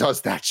fucking does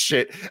that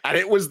shit. And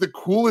it was the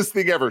coolest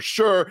thing ever.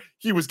 Sure,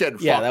 he was getting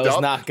fucked up. That was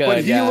not good.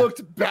 But he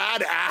looked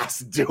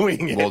badass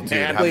doing it. Well, dude,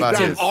 man. how about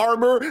that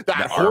armor,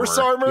 that horse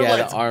armor. Yeah,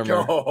 let's the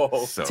armor.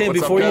 go. So, Tim,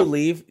 before you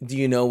leave, do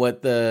you know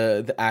what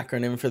the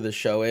acronym for the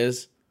show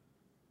is?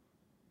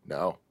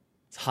 No.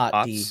 It's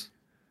Hot D.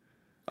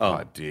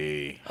 Hot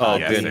D. Oh,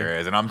 yes, D. there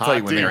is. And I'm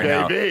telling you right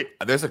now,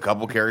 there's a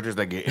couple characters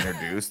that get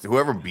introduced.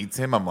 Whoever beats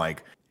him, I'm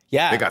like,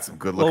 they got some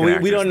good looking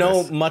actors. We don't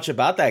know much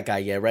about that guy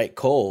yet, right?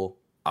 Cole.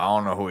 I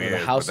don't know who he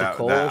is. House of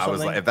Cole or something? I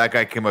was like, if that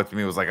guy came up to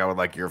me and was like, I would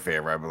like your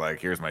favor, I'd be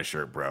like, here's my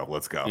shirt, bro.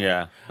 Let's go.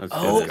 Yeah.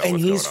 And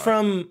he's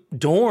from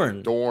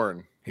Dorne.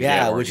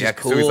 Which is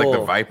cool. So he's like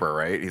the Viper,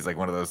 right? He's like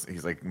one of those.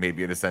 He's like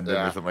maybe a descendant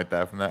or something like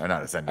that from that. Or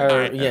not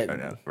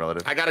descendant.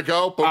 Relative. I gotta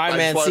go, but I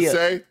just want to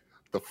say,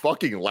 the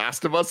fucking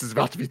Last of Us is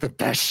about to be the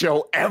best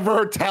show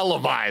ever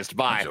televised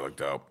by. That look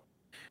dope.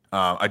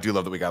 I do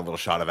love that we got a little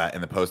shot of that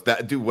in the post.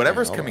 That dude,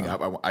 whatever's coming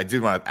up, I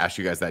did want to ask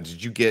you guys that.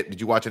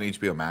 Did you watch on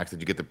HBO Max? Did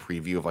you get the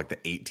preview of like the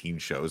 18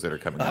 shows that are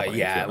coming up? On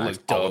HBO Max,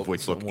 all of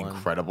which look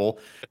incredible.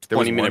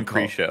 20-minute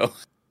pre-show.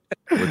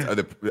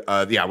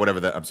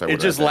 Whatever. I'm sorry. It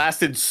just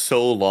lasted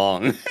so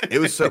long. It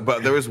was so,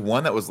 but there was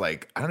one that was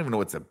like, I don't even know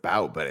what it's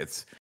about, but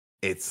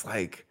it's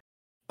like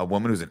a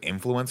woman who's an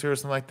influencer or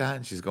something like that,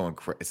 and she's going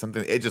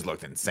something. It just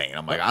looked insane.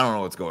 I'm like, I don't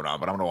know what's going on,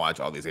 but I'm gonna watch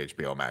all these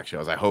HBO Max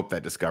shows. I hope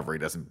that Discovery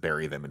doesn't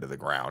bury them into the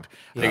ground.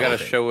 They got a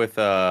show with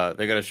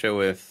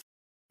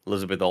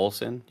Elizabeth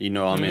Olsen. You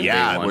know, I'm in.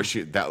 Yeah,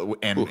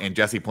 and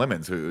Jesse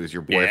Plemons, who is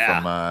your boy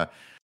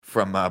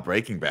from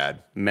Breaking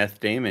Bad.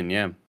 Meth Damon,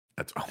 yeah.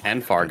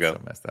 And Fargo.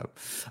 That's so messed up.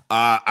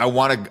 I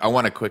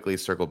want to quickly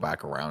circle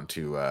back around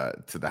to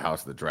the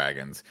House of the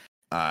Dragons.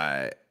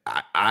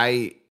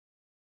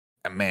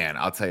 Man,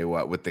 I'll tell you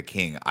what, with the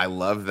king, I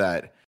love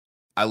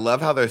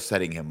how they're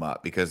setting him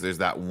up, because there's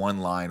that one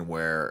line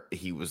where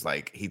he was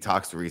like, he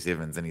talks to Rhys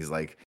Ifans and he's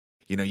like,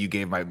 you know, you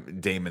gave my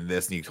Damon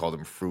this and you called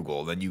him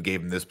frugal. Then you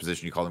gave him this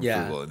position, you called him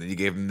frugal. And then you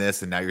gave him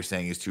this and now you're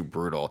saying he's too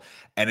brutal.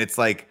 And it's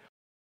like,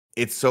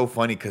 it's so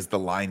funny because the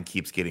line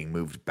keeps getting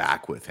moved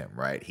back with him,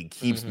 right? He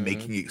keeps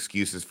making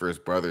excuses for his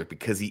brother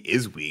because he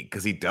is weak,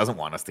 because he doesn't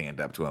want to stand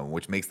up to him,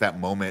 which makes that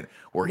moment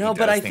where he does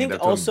stand up to him. No, but I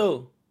think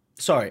also...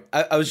 Sorry,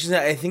 I was just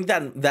saying, I think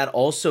that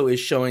also is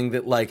showing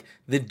that, like,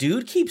 the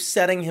dude keeps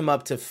setting him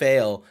up to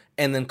fail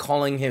and then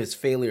calling his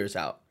failures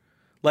out.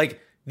 Like,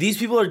 these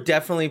people are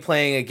definitely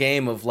playing a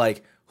game of,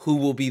 like, who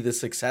will be the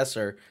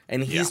successor.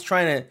 And he's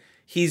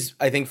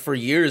I think for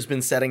years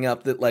been setting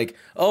up that, like,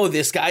 oh,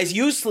 this guy's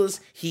useless.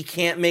 He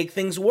can't make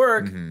things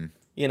work,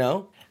 you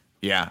know?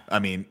 Yeah, I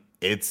mean,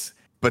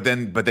 But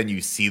then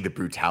you see the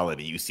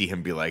brutality. You see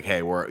him be like,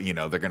 hey,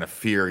 they're going to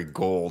fear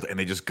gold. And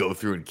they just go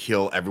through and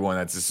kill everyone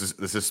that's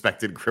the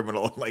suspected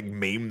criminal and like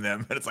maim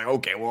them. And it's like,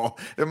 okay, well,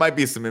 there might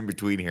be some in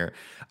between here.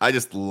 I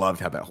just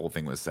loved how that whole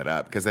thing was set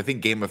up, because I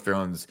think Game of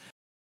Thrones,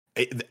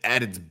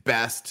 at its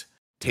best,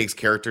 takes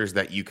characters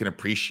that you can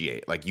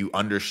appreciate. Like, you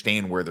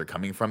understand where they're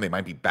coming from. They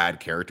might be bad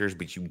characters,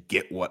 but you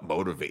get what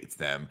motivates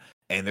them.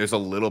 And there's a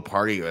little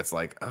party that's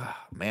like, oh,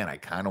 man, I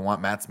kind of want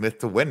Matt Smith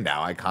to win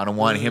now. I kind of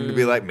want him to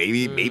be like,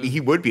 maybe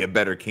he would be a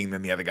better king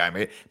than the other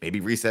guy.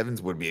 Maybe Rhys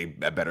Evans would be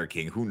a better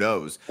king. Who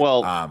knows?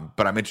 Well,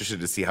 but I'm interested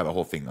to see how the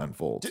whole thing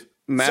unfolds.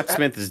 Matt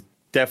Smith is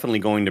definitely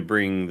going to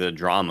bring the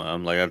drama.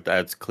 Like,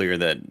 that's clear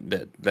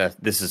that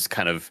this is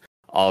kind of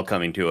all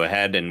coming to a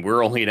head, and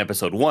we're only in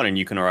episode 1, and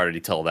you can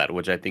already tell that,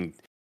 which I think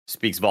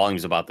speaks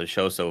volumes about the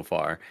show so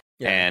far.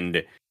 Yeah.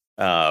 And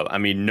I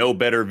mean, no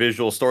better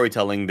visual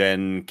storytelling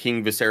than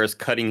King Viserys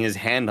cutting his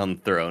hand on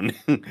the throne.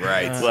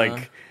 Right.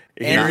 Like,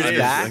 here it is.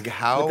 Like,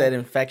 how? With that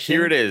infection.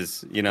 Here it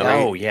is. You know.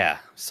 Oh yeah.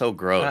 So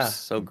gross.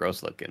 So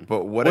gross looking.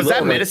 But what was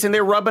that medicine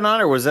they're rubbing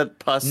on, or was that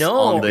pus?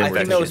 No, I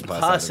think that was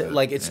pus.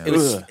 Like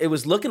it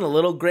was looking a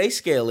little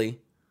grayscaley.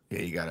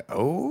 Yeah, you got it.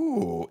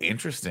 Oh,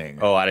 interesting.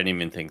 Oh, I didn't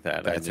even think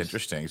that. That's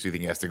interesting. So you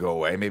think he has to go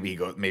away?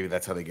 Maybe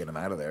that's how they get him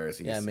out of there.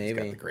 He's got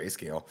the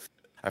grayscale.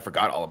 I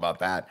forgot all about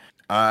that.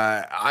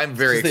 I'm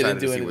very excited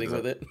to see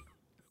with it.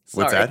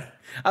 What's that?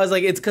 I was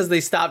like, it's because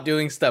they stopped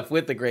doing stuff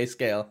with the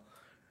grayscale.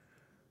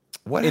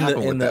 What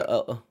happened with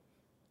that?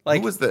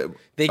 Like, who was the?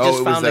 They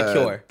just found the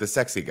cure. The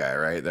sexy guy,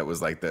 right? That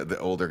was like the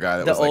older guy.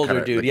 That the was like older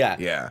kinda, dude, like,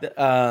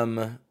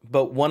 yeah.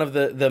 But one of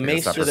the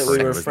maester that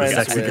we were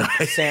friends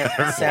with,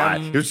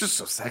 Sam, he was just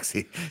so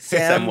sexy.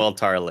 Samuel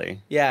Tarley.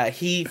 Yeah,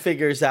 he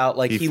figures out,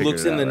 like, he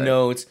looks in the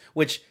notes,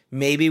 which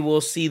maybe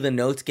we'll see the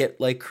notes get,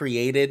 like,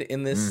 created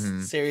in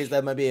this series.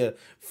 That might be a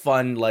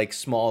fun, like,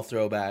 small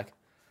throwback.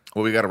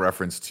 Well, we got a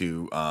reference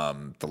to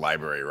the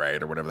library,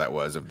 right, or whatever that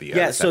was of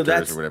the so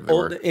that's or whatever they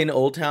were. In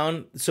Old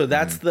Town. So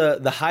that's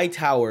the high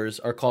towers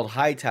are called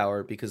High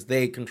Tower because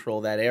they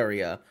control that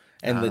area,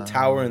 and the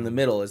tower in the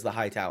middle is the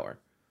High Tower.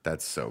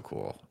 That's so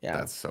cool. Yeah,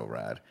 that's so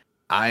rad.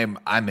 I'm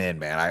in,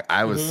 man.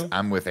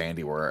 I'm with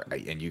Andy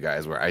and you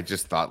guys where I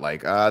just thought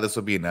like, this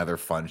will be another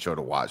fun show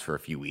to watch for a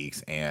few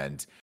weeks,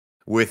 and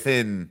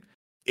within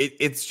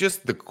it's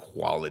just the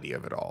quality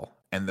of it all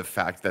and the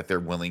fact that they're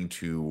willing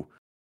to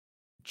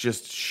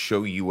just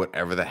show you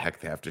whatever the heck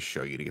they have to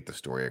show you to get the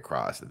story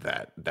across.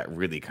 That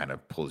really kind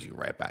of pulls you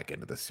right back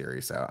into the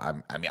series. So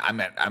I'm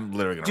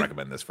literally going to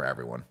recommend this for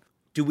everyone.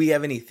 Do we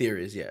have any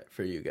theories yet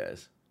for you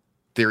guys?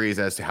 Theories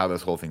as to how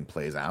this whole thing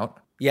plays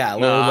out? Yeah,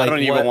 no, like, I don't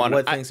even want.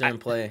 What things are in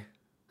play?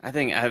 I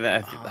think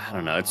I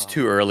don't know. It's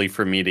too early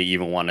for me to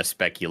even want to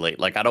speculate.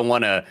 Like, I don't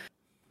want to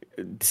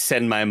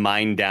send my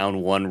mind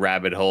down one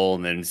rabbit hole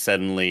and then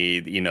suddenly,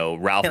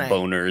 Ralph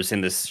Boner's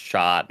in this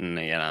shot, and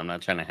I'm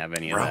not trying to have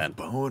any of that.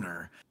 Ralph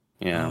Boner.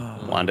 Yeah,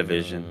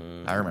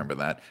 WandaVision. I remember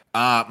that.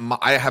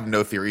 I have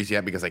no theories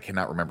yet because I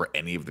cannot remember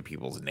any of the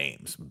people's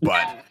names.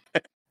 But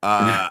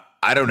I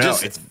don't know.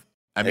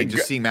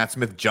 Just seeing Matt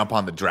Smith jump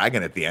on the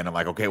dragon at the end, I'm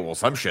like, okay, well,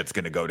 some shit's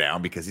gonna go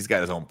down because he's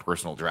got his own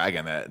personal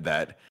dragon and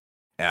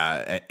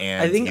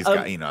I think he's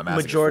got a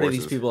majority of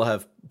these people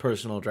have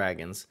personal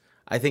dragons.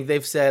 I think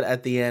they've said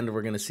at the end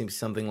we're gonna see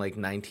something like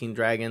 19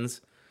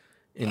 dragons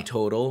in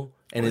total.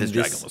 And his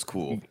dragon was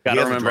cool.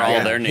 Gotta remember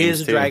all their names. He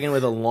has a dragon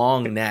with a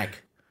long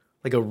neck.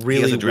 Like a really,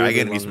 he has a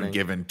dragon. He's been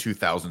given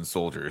 2,000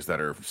 soldiers that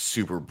are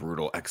super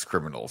brutal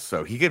ex-criminals,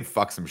 so he can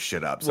fuck some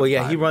shit up. Well,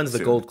 yeah, he runs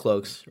the Gold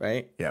Cloaks,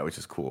 right? Yeah, which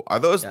is cool. Are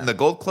those the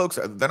Gold Cloaks?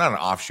 They're not an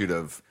offshoot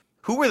of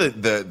who were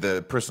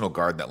the personal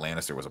guard that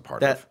Lannister was a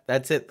part of?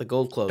 That's it. The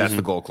Gold Cloaks. That's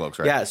the Gold Cloaks,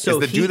 right? Yeah. So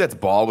is the dude that's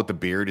bald with the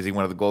beard? Is he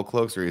one of the Gold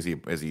Cloaks, or is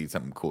he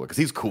something cooler? Because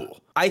he's cool.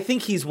 I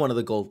think he's one of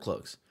the Gold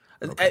Cloaks.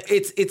 Okay.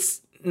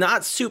 It's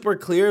not super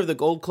clear if the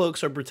Gold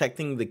Cloaks are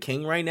protecting the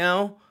king right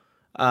now.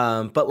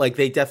 But like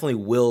they definitely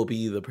will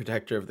be the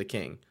protector of the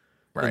king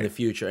in the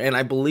future. And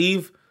I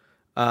believe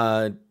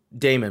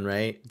Daemon,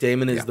 right?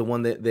 Daemon is the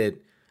one that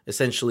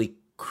essentially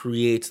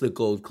creates the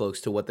Gold Cloaks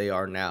to what they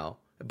are now.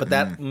 But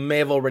that may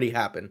have already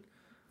happened.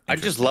 I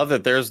just love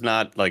that there's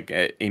not like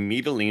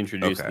immediately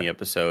introduced in the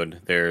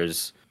episode.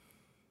 There's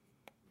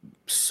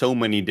so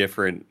many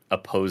different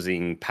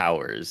opposing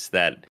powers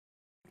that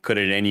could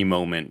at any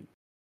moment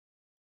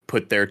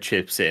put their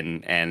chips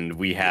in, and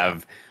we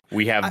have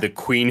the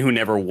queen who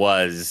never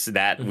was.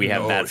 That we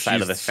have that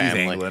side of the family.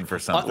 She's angling for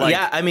something.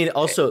 Yeah, I mean,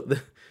 also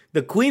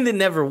the queen that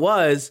never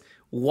was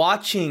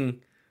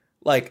watching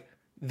like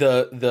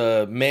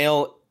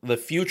the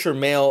future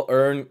male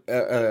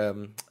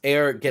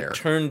heir get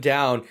turned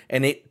down,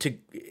 and it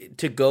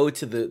to go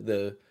to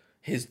the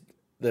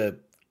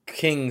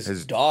king's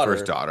his daughter,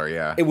 first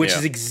daughter, which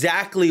is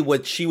exactly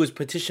what she was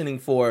petitioning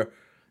for,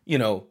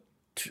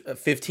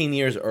 15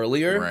 years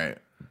earlier, right?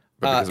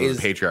 But because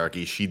of the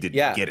patriarchy, she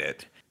didn't get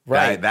it.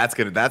 Right, that's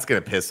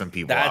gonna piss some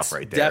people off,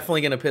 right there.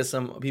 Definitely gonna piss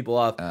some people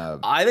off.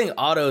 I think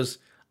Otto's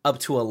up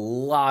to a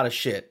lot of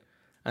shit.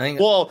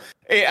 Well,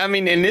 I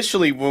mean,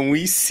 initially when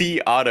we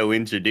see Otto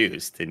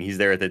introduced and he's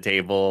there at the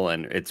table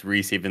and it's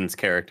Rhys Evans'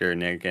 character,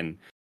 Nick, and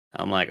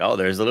I'm like, oh,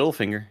 there's a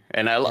Littlefinger.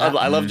 And I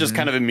love just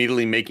kind of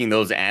immediately making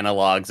those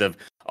analogs of,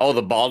 oh,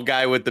 the bald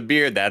guy with the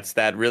beard, that's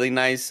that really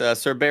nice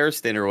Sir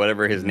Barristan or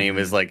whatever his name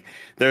is. Like,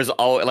 there's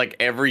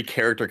every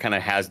character kind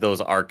of has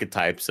those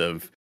archetypes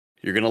of,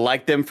 you're going to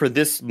like them for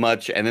this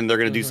much, and then they're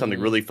going to do something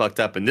really fucked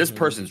up. And this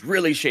person's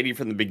really shady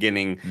from the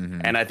beginning.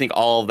 And I think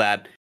all of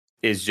that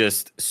is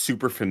just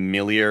super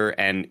familiar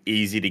and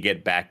easy to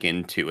get back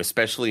into,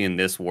 especially in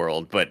this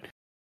world. But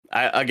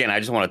I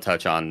just want to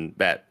touch on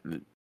that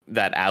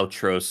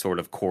outro sort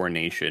of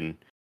coronation.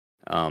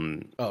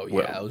 It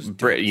was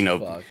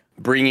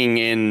bringing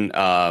in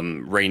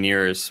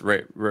Rhaenyra,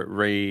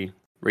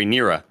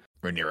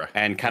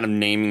 and kind of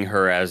naming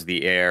her as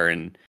the heir,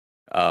 and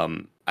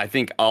I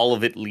think all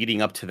of it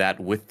leading up to that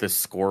with the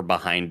score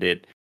behind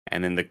it,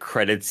 and then the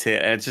credits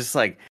hit, and it's just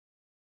like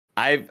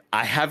I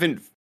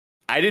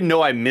didn't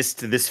know I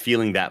missed this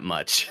feeling that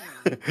much.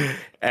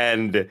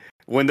 And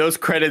when those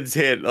credits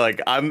hit,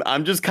 like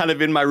I'm just kind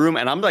of in my room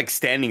and I'm like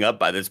standing up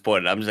by this point.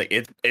 And I'm just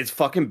like, it's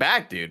fucking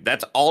back, dude.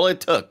 That's all it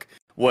took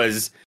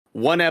was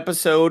one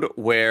episode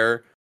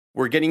where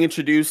we're getting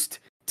introduced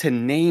to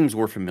names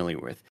we're familiar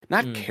with,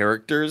 not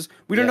characters.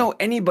 We don't know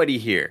anybody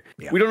here.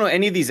 Yeah. We don't know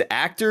any of these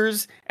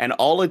actors. And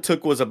all it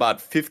took was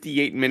about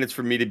 58 minutes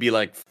for me to be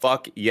like,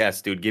 fuck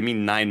yes, dude, give me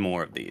 9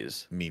 more of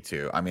these. Me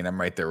too. I mean, I'm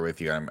right there with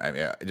you.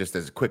 Just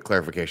as a quick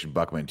clarification,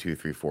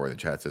 Buckman234 in the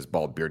chat says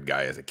bald beard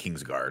guy is a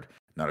Kingsguard,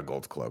 not a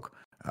Gold's Cloak.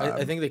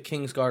 I think the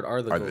Kingsguard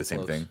are the same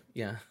cloaks. thing.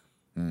 Yeah.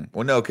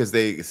 Well, no, because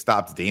they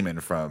stopped Daemon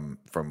from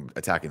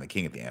attacking the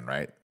king at the end,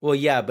 right? Well,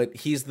 yeah, but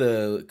he's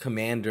the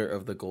commander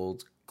of the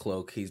Gold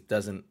Cloak. He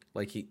doesn't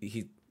like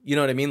he. You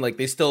know what I mean? Like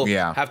they still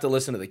have to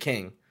listen to the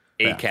king.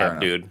 ACAB,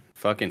 dude.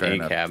 Fucking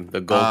ACAB.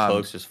 The Gold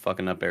Cloak's just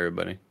fucking up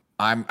everybody.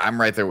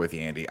 I'm right there with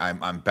you, Andy.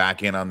 I'm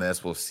back in on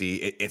this. We'll see.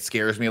 It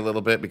scares me a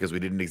little bit because we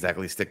didn't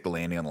exactly stick the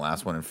landing on the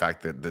last one. In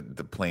fact,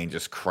 the plane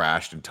just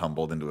crashed and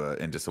tumbled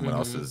into someone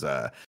else's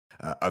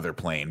other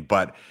plane.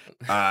 But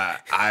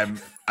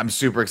I'm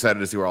super excited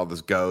to see where all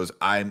this goes.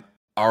 I'm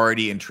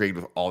already intrigued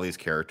with all these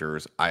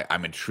characters.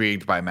 I'm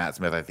intrigued by Matt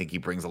Smith. I think he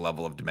brings a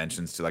level of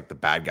dimensions to like the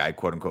bad guy,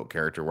 quote unquote,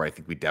 character where I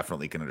think we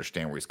definitely can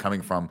understand where he's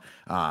coming from.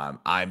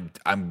 I'm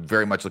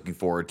very much looking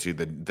forward to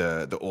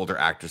the older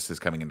actresses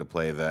coming into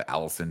play, the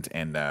Alicent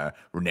and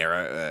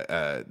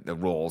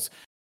Rhaenyra roles.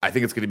 I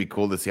think it's going to be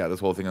cool to see how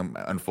this whole thing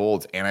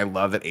unfolds. And I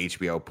love that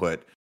HBO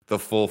put the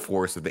full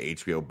force of the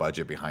HBO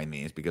budget behind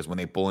these, because when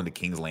they pull into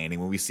King's Landing,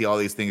 when we see all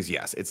these things,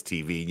 yes, it's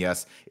TV, and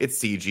yes, it's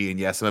CG, and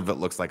yes, some of it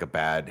looks like a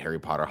bad Harry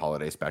Potter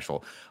holiday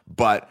special,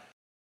 but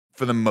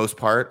for the most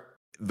part,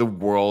 the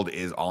world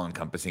is all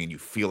encompassing, and you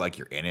feel like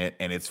you're in it,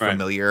 and it's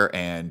familiar,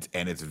 and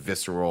it's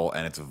visceral,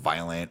 and it's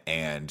violent,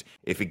 and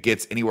if it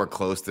gets anywhere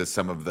close to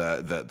some of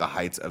the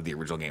heights of the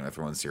original Game of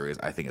Thrones series,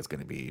 I think it's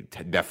going to be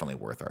definitely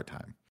worth our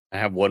time. I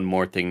have one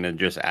more thing to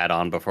just add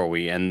on before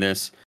we end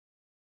this.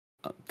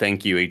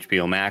 Thank you,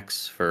 HBO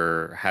Max,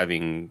 for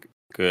having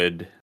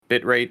good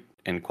bitrate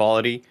and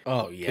quality.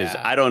 Oh, yeah. Because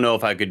I don't know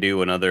if I could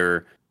do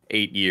another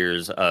 8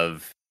 years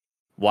of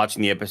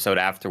watching the episode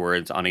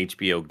afterwards on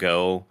HBO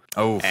Go.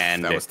 Oh,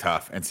 and that was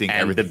tough. And seeing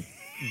everything.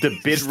 The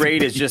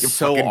bitrate is just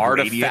so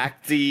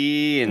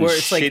artifacty and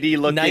it's shitty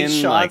looking. Night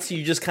shots,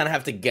 you just kind of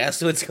have to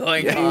guess what's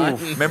going on.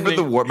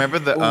 Remember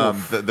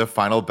the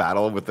final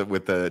battle with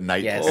the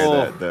night? Yes.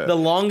 The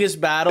longest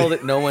battle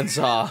that no one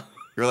saw.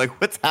 You're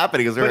like, what's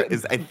happening?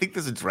 I think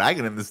there's a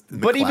dragon in this.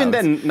 But even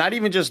then, not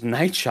even just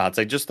night shots.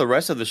 Like just the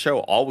rest of the show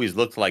always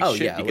looked like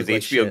shit because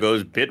HBO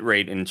Go's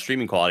bitrate and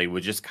streaming quality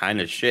was just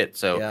kind of shit.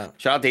 So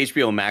shout out to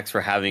HBO Max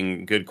for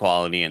having good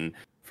quality and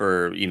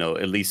for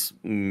at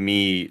least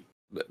me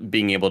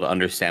being able to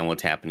understand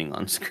what's happening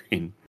on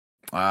screen.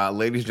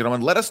 Ladies and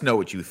gentlemen, let us know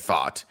what you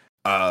thought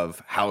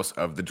of House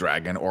of the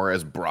Dragon, or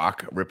as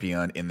Brock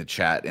Ripion in the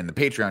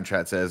Patreon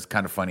chat says,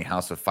 kind of funny,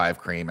 House of 5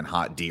 Cream and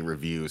Hot D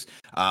reviews.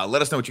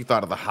 Let us know what you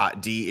thought of the Hot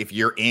D. If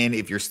you're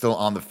still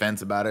on the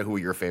fence about it, who are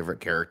your favorite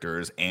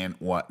characters and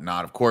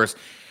whatnot. Of course,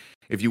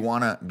 if you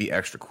want to be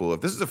extra cool,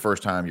 if this is the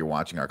first time you're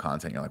watching our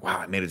content, you're like, wow,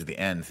 I made it to the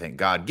end, thank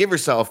God. Give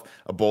yourself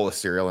a bowl of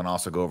cereal and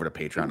also go over to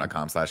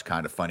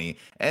patreon.com/kindafunny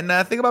and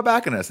think about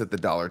backing us at the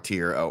 $1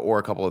 tier or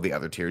a couple of the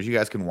other tiers. You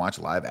guys can watch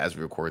live as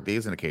we record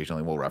these, and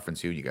occasionally we'll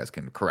reference you. You guys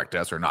can correct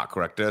us or not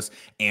correct us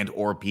and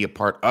or be a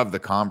part of the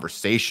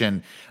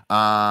conversation.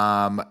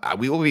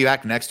 We will be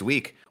back next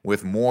week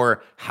with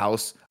more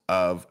House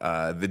of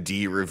the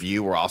D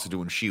review. We're also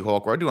doing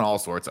She-Hulk. We're doing all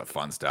sorts of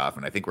fun stuff,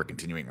 and I think we're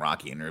continuing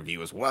Rocky in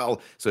review as well.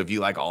 So if you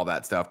like all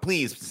that stuff,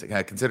 please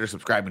consider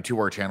subscribing to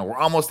our channel. We're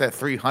almost at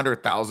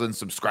 300,000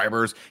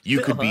 subscribers. You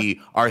could be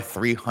our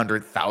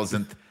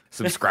 300,000th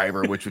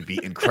subscriber, which would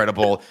be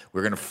incredible.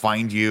 We're going to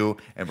find you,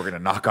 and we're going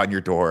to knock on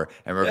your door,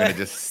 and we're going to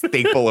just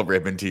staple a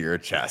ribbon to your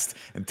chest.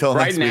 Until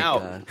next week.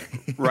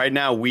 Right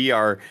now, we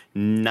are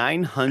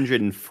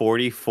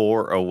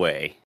 944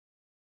 away.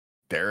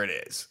 There it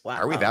is.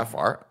 Wow. Are we that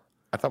far?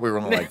 I thought we were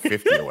only like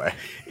 50 away.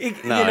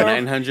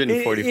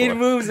 944. It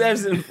moves,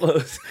 ebbs and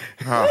flows.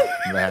 Oh,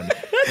 man.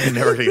 I'm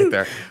never going to get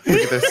there. We'll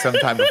get there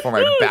sometime before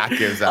my back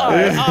gives out. All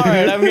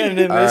right, I'm getting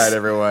in this. All right,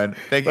 everyone.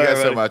 Thank you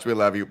guys so much. We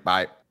love you.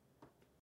 Bye.